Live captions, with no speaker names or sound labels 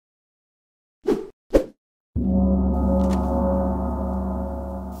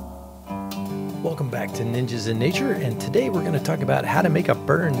back to Ninjas in Nature, and today we're going to talk about how to make a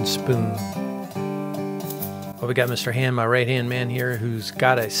burn spoon. Well, we got Mr. Hand, my right-hand man here, who's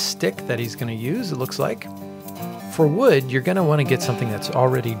got a stick that he's going to use, it looks like. For wood, you're going to want to get something that's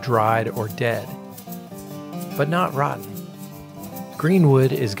already dried or dead, but not rotten. Green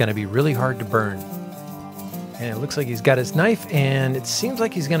wood is going to be really hard to burn. And it looks like he's got his knife, and it seems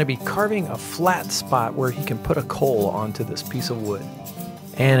like he's going to be carving a flat spot where he can put a coal onto this piece of wood.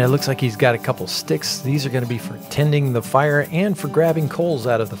 And it looks like he's got a couple sticks. These are going to be for tending the fire and for grabbing coals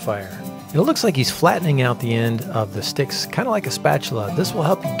out of the fire. And it looks like he's flattening out the end of the sticks, kind of like a spatula. This will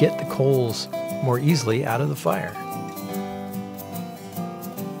help you get the coals more easily out of the fire.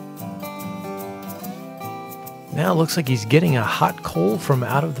 Now it looks like he's getting a hot coal from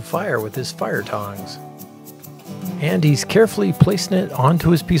out of the fire with his fire tongs. And he's carefully placing it onto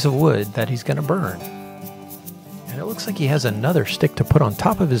his piece of wood that he's going to burn. And it looks like he has another stick to put on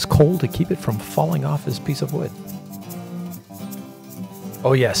top of his coal to keep it from falling off his piece of wood.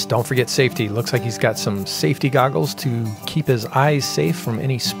 Oh yes, don't forget safety. Looks like he's got some safety goggles to keep his eyes safe from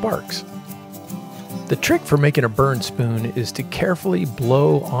any sparks. The trick for making a burn spoon is to carefully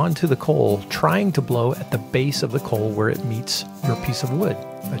blow onto the coal, trying to blow at the base of the coal where it meets your piece of wood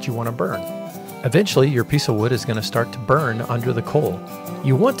that you want to burn. Eventually, your piece of wood is going to start to burn under the coal.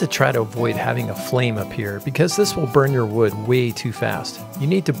 You want to try to avoid having a flame appear because this will burn your wood way too fast. You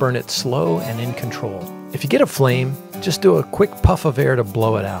need to burn it slow and in control. If you get a flame, just do a quick puff of air to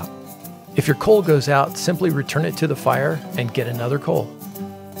blow it out. If your coal goes out, simply return it to the fire and get another coal.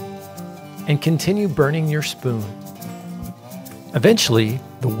 And continue burning your spoon. Eventually,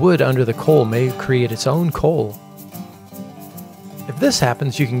 the wood under the coal may create its own coal. If this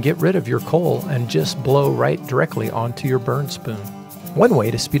happens, you can get rid of your coal and just blow right directly onto your burn spoon. One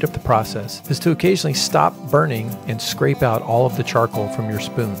way to speed up the process is to occasionally stop burning and scrape out all of the charcoal from your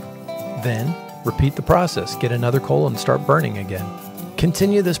spoon. Then, repeat the process, get another coal and start burning again.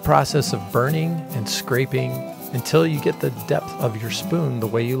 Continue this process of burning and scraping until you get the depth of your spoon the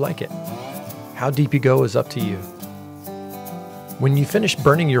way you like it. How deep you go is up to you. When you finish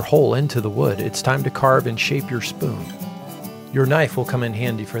burning your hole into the wood, it's time to carve and shape your spoon. Your knife will come in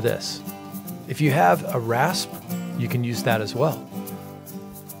handy for this. If you have a rasp, you can use that as well.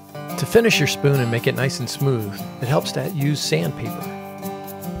 To finish your spoon and make it nice and smooth, it helps to use sandpaper.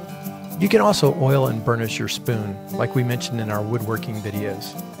 You can also oil and burnish your spoon, like we mentioned in our woodworking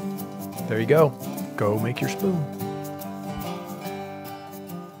videos. There you go. Go make your spoon.